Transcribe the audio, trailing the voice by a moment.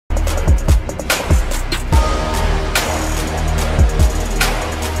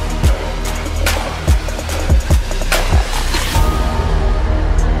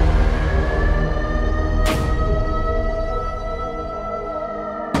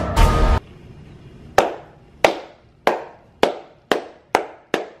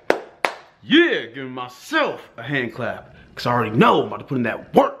giving myself a hand clap because I already know I'm about to put in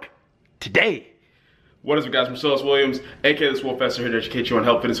that work today. What is up, guys? I'm Marcellus Williams, aka TheSwolefessor, here to educate you on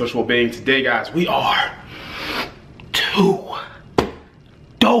health, fitness, social well-being. Today, guys, we are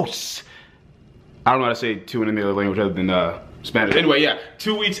dos. I don't know how to say two in any other language other than Spanish. Anyway, yeah,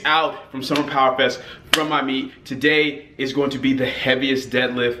 2 weeks out from Summer Power Fest from my meet. Today is going to be the heaviest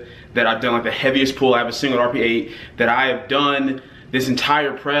deadlift that I've done, like the heaviest pull. I have a single RP8 that I have done this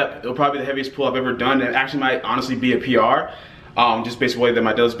entire prep. It'll probably be the heaviest pull I've ever done. It actually might honestly be a PR, just based on the way that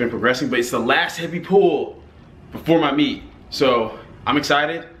my deadlift's been progressing, but it's the last heavy pull before my meet. So I'm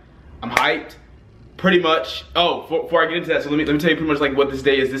excited, I'm hyped. Pretty much, before I get into that, so let me tell you pretty much like what this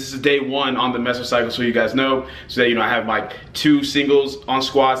day is. This is day one on the mesocycle, so you guys know. So that, you know, I have like 2 singles on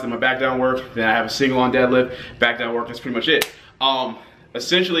squats, then my back down work, then I have a single on deadlift, back down work, that's pretty much it.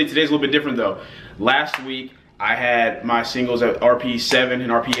 Essentially, today's a little bit different though. Last week, I had my singles at RP7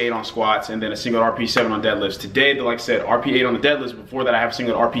 and RP8 on squats, and then a single RP7 on deadlifts. Today, like I said, RP8 on the deadlifts. Before that, I have a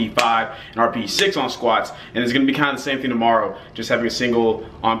single RP5 and RP6 on squats, and it's gonna be kind of the same thing tomorrow, just having a single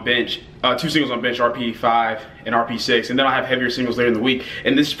on bench, 2 singles on bench, RP5 and RP6, and then I'll have heavier singles later in the week.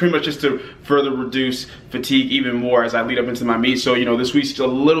 And this is pretty much just to further reduce fatigue even more as I lead up into my meet. So, you know, this week's a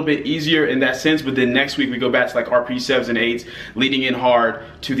little bit easier in that sense, but then next week we go back to like RP7s and 8s, leading in hard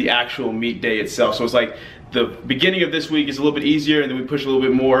to the actual meet day itself. So it's like, the beginning of this week is a little bit easier, and then we push a little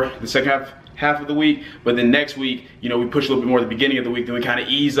bit more the second half of the week. But then next week, you know, we push a little bit more at the beginning of the week, then we kind of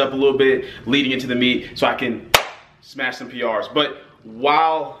ease up a little bit leading into the meet so I can smash some PRs. But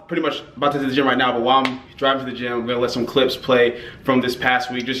while pretty much about to hit the gym right now, but while I'm driving to the gym, I'm gonna let some clips play from this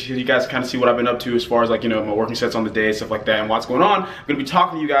past week, just so you guys kind of see what I've been up to as far as like, you know, my working sets on the day, stuff like that, and what's going on. I'm gonna be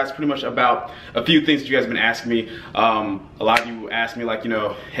talking to you guys pretty much about a few things that you guys have been asking me. A lot of you asked me, like, you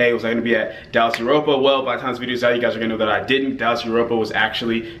know, hey, was I gonna be at Dallas Europa? Well, by the time this video is out, you guys are gonna know that I didn't. Dallas Europa was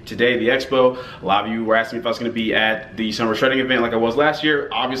actually today, the expo. A lot of you were asking me if I was gonna be at the summer shredding event like I was last year.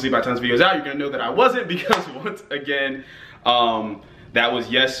 Obviously, by the time this video is out, you're gonna know that I wasn't, because once again, that was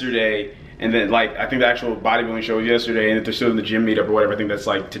yesterday, and then like I think the actual bodybuilding show was yesterday, and if they're still in the gym meetup or whatever, I think that's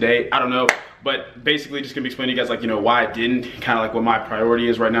like today. I don't know, but basically just gonna be explaining to you guys, like, you know, why I didn't, kind of like what my priority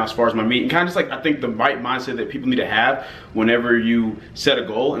is right now as far as my meet, and kind of just like I think the right mindset that people need to have whenever you set a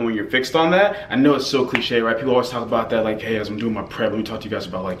goal and when you're fixed on that. I know it's so cliche, right? People always talk about that, like, hey, as I'm doing my prep, let me talk to you guys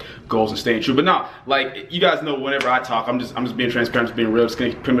about like goals and staying true. But no, like, you guys know whenever I talk, I'm just being transparent, just being real, just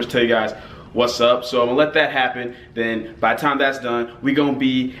gonna pretty much tell you guys what's up. So I'm gonna let that happen. Then by the time that's done, we gonna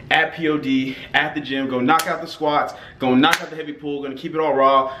be at POD, at the gym, gonna knock out the squats, gonna knock out the heavy pull, gonna keep it all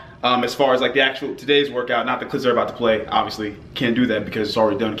raw. As far as like the actual today's workout, not the clips they're about to play, obviously can't do that because it's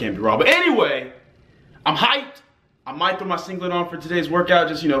already done, can't be raw. But anyway, I'm hyped. I might throw my singlet on for today's workout,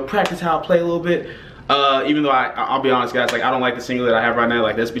 just, you know, practice how I play a little bit. Even though I'll be honest, guys, like, I don't like the singlet I have right now.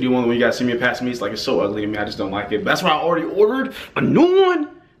 Like, that's video one, when you guys see me past me, it's like, it's so ugly to me, I just don't like it. But that's why I already ordered a new one.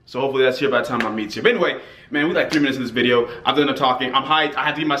 So hopefully that's here by the time my meet's here. But anyway, man, we like 3 minutes in this video. I've done enough talking. I'm hyped. I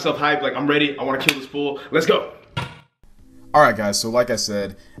have to get myself hyped. Like, I'm ready. I want to kill this fool. Let's go. All right, guys. So like I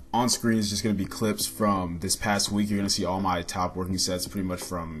said, on screen is just going to be clips from this past week. You're going to see all my top working sets pretty much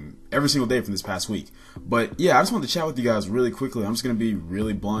from every single day from this past week. But yeah, I just wanted to chat with you guys really quickly. I'm just going to be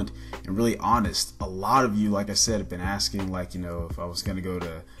really blunt and really honest. A lot of you, like I said, have been asking, like, you know, if I was going to go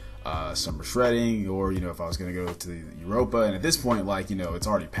to summer shredding, or, you know, if I was going to go to the Europa. And at this point, like, you know, it's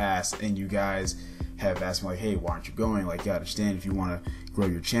already passed, and you guys have asked me, like, hey, why aren't you going? Like, you understand, if you want to grow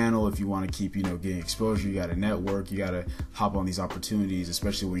your channel, if you want to keep, you know, getting exposure, you got to network, you got to hop on these opportunities,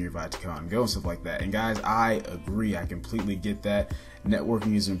 especially when you're about to come out and go and stuff like that. And guys, I agree. I completely get that.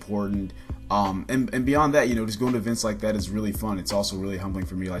 Networking is important. And beyond that, you know, just going to events like that is really fun. It's also really humbling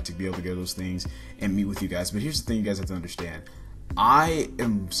for me, like, to be able to go to those things and meet with you guys. But here's the thing you guys have to understand. I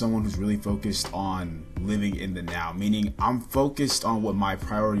am someone who's really focused on living in the now, meaning I'm focused on what my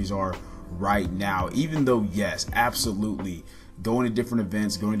priorities are right now, even though, yes, absolutely, going to different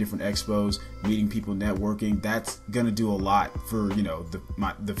events, going to different expos, meeting people, networking, that's going to do a lot for, you know,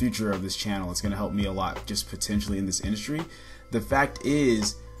 the future of this channel. It's going to help me a lot just potentially in this industry. The fact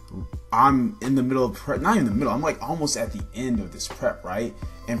is, I'm in the middle of prep, not in the middle, I'm like almost at the end of this prep, right?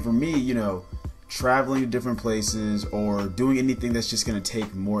 And for me, you know, traveling to different places or doing anything that's just going to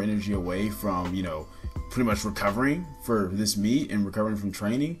take more energy away from, you know, pretty much recovering for this meet and recovering from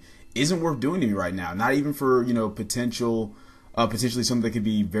training isn't worth doing to me right now. Not even for, you know, potentially something that could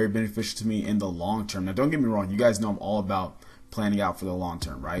be very beneficial to me in the long term. Now, don't get me wrong. You guys know I'm all about planning out for the long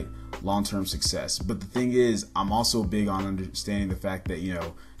term, right? Long-term success. But the thing is, I'm also big on understanding the fact that, you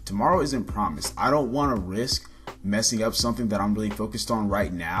know, tomorrow isn't promised. I don't want to risk messing up something that I'm really focused on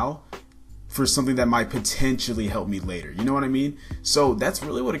right now for something that might potentially help me later. You know what I mean? So that's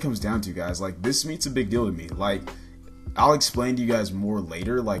really what it comes down to, guys. Like, this meet's a big deal to me. Like, I'll explain to you guys more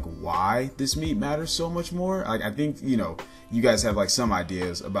later, like, why this meet matters so much more. Like, I think, you know, you guys have like some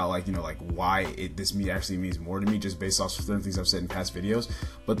ideas about, like, you know, like why this meet actually means more to me, just based off certain things I've said in past videos.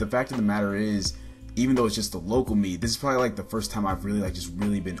 But the fact of the matter is, even though it's just a local meet, this is probably like the first time I've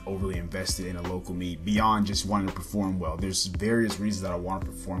really been overly invested in a local meet beyond just wanting to perform well. There's various reasons that I want to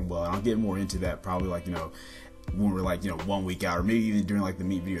perform well, and I'll get more into that probably, like, you know, when we're like, you know, 1 week out, or maybe even during like the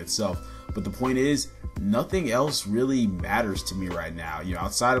meet video itself. But the point is, nothing else really matters to me right now, you know,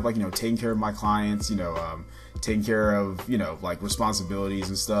 outside of, like, you know, taking care of my clients, you know, taking care of, you know, like responsibilities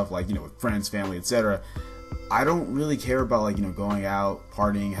and stuff, like, you know, with friends, family, etc. I don't really care about, like, you know, going out,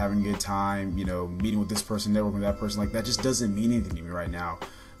 partying, having a good time, you know, meeting with this person, networking with that person. Like, that just doesn't mean anything to me right now,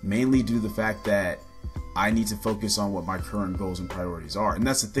 mainly due to the fact that I need to focus on what my current goals and priorities are. And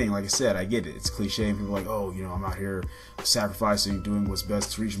that's the thing, like I said, I get it. It's cliche, and people are like, oh, you know, I'm out here sacrificing, doing what's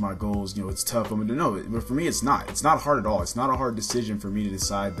best to reach my goals. You know, it's tough. I'm gonna know, but for me, it's not. It's not hard at all. It's not a hard decision for me to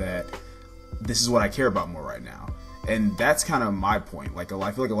decide that this is what I care about more right now. And that's kind of my point. Like,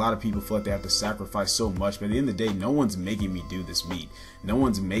 I feel like a lot of people feel like they have to sacrifice so much, but at the end of the day, no one's making me do this meet. No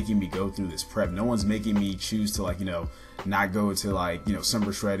one's making me go through this prep. No one's making me choose to, like, you know, not go to, like, you know,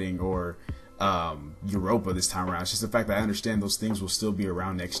 summer shredding or Europa this time around. It's just the fact that I understand those things will still be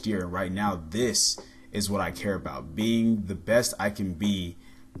around next year. And right now, this is what I care about, being the best I can be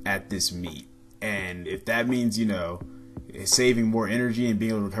at this meet. And if that means, you know, saving more energy and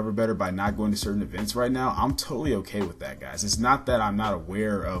being able to recover better by not going to certain events right now, I'm totally okay with that, guys. It's not that I'm not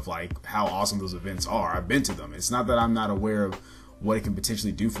aware of, like, how awesome those events are. I've been to them. It's not that I'm not aware of what it can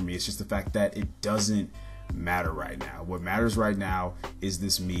potentially do for me. It's just the fact that it doesn't matter right now. What matters right now is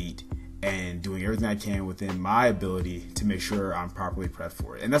this meet and doing everything I can within my ability to make sure I'm properly prepped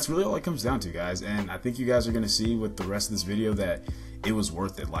for it. And that's really all it comes down to, guys. And I think you guys are going to see with the rest of this video that it was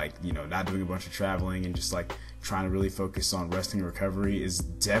worth it. Like, you know, not doing a bunch of traveling and just, like, trying to really focus on resting and recovery is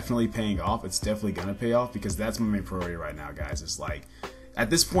definitely paying off. It's definitely going to pay off, because that's my main priority right now, guys. It's like,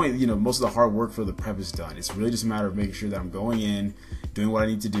 at this point, you know, most of the hard work for the prep is done. It's really just a matter of making sure that I'm going in, doing what I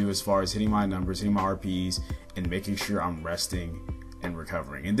need to do as far as hitting my numbers, hitting my RPs, and making sure I'm resting and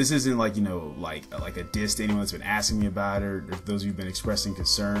recovering. And this isn't, like, you know, like a diss to anyone that's been asking me about it, or those of you who've been expressing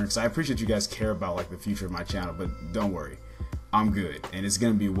concern, because I appreciate you guys care about, like, the future of my channel. But don't worry, I'm good, and it's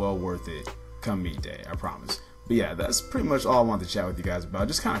gonna be well worth it come meet day, I promise. But yeah, that's pretty much all I wanted to chat with you guys about.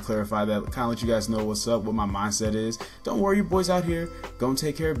 Just kind of clarify that, kind of let you guys know what's up, what my mindset is. Don't worry, you boys out here, go and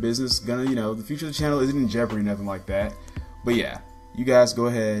take care of business. Gonna, you know, the future of the channel isn't in jeopardy, nothing like that. But yeah, you guys go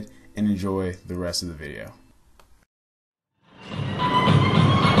ahead and enjoy the rest of the video.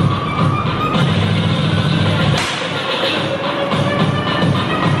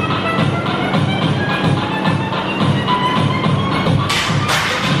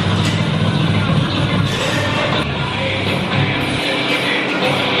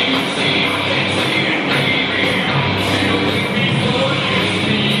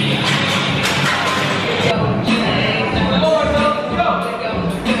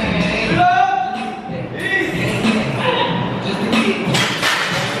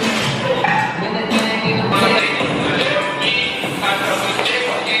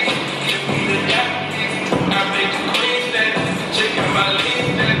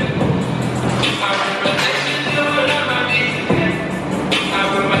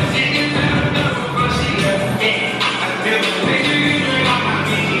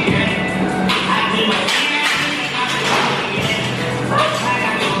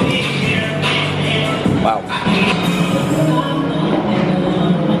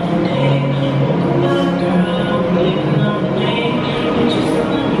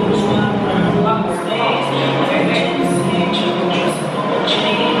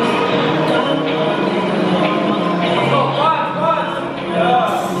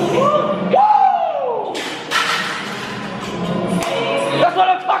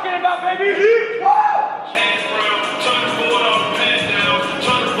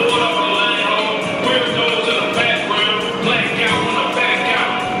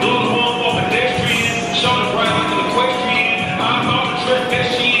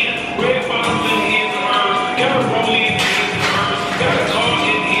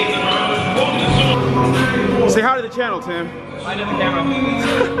 Say hi to the channel, Tim. Hi to the camera.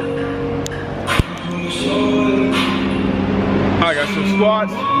 Alright guys, so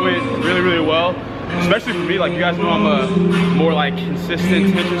squats went really well. Especially for me, like, you guys know I'm a more, like,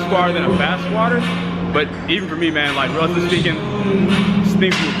 consistent tension squatter than a fast squatter. But even for me, man, like, relatively speaking,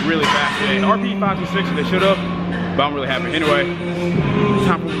 things moved really fast today. RP 5 to 6 they should have, but I'm really happy. Anyway,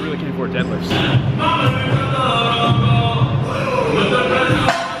 time when we really can't afford deadlifts.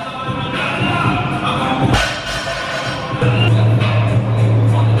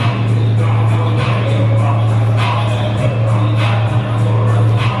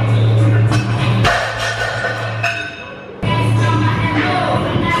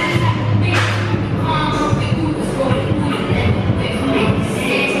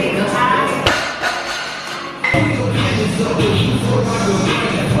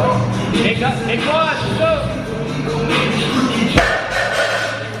 Take one, go!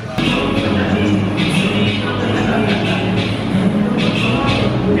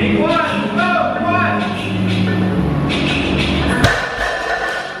 Take one, go, one!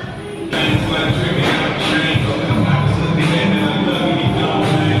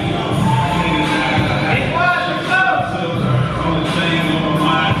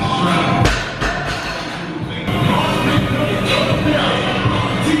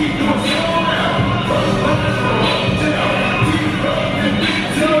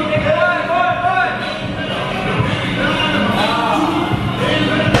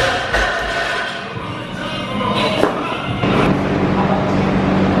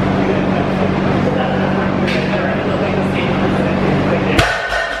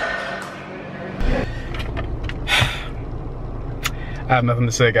 I have nothing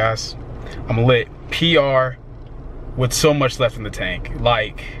to say, guys. I'm lit. PR with so much left in the tank.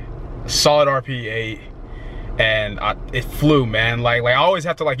 Like, solid RP8, and it flew, man. Like I always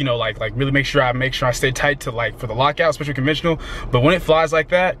have to, like, you know, like really make sure I stay tight to, like, for the lockout, especially conventional. But when it flies like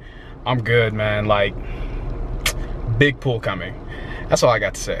that, I'm good, man. Like, big pull coming. That's all I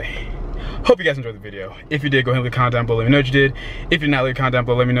got to say. Hope you guys enjoyed the video. If you did, go ahead and leave a comment down below. Let me know what you did. If you did not, leave a comment down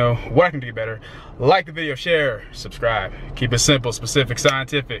below. Let me know what I can do to get better. Like the video, share, subscribe. Keep it simple, specific,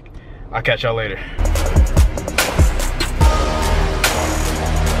 scientific. I'll catch y'all later.